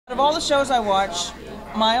Of all the shows I watch,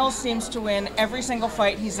 Miles seems to win every single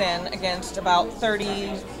fight he's in against about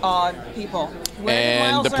 30 odd people.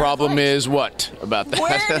 And the problem is what about that?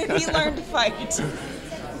 Where did he learn to fight?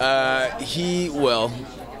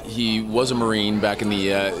 He was a Marine back in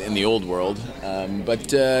the old world,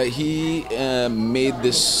 but he made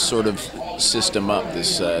this sort of system up,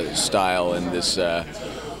 this style and this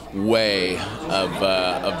way of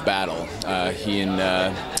battle.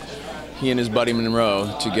 He and his buddy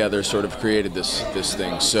Monroe together sort of created this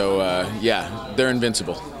thing. So yeah, they're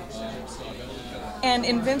invincible. And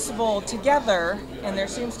invincible together, and there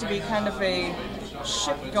seems to be kind of a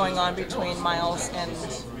ship going on between Miles and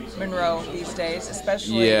Monroe these days,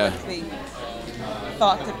 especially with the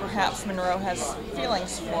thought that perhaps Monroe has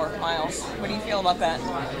feelings for Miles. What do you feel about that?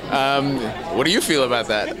 What do you feel about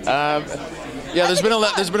that? Yeah, there's been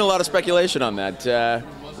a lot of speculation on that.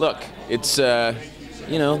 Look, it's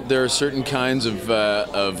there are certain kinds of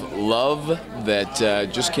love that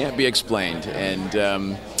just can't be explained,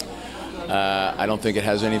 and I don't think it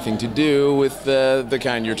has anything to do with the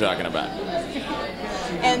kind you're talking about.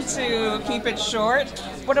 And to keep it short,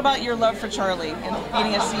 what about your love for Charlie? In the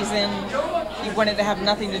beginning of season, you wanted to have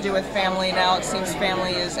nothing to do with family. Now it seems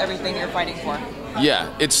family is everything you're fighting for.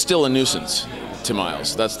 Yeah, it's still a nuisance to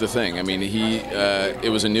Miles. That's the thing. I mean,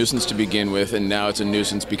 it was a nuisance to begin with, and now it's a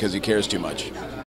nuisance because he cares too much.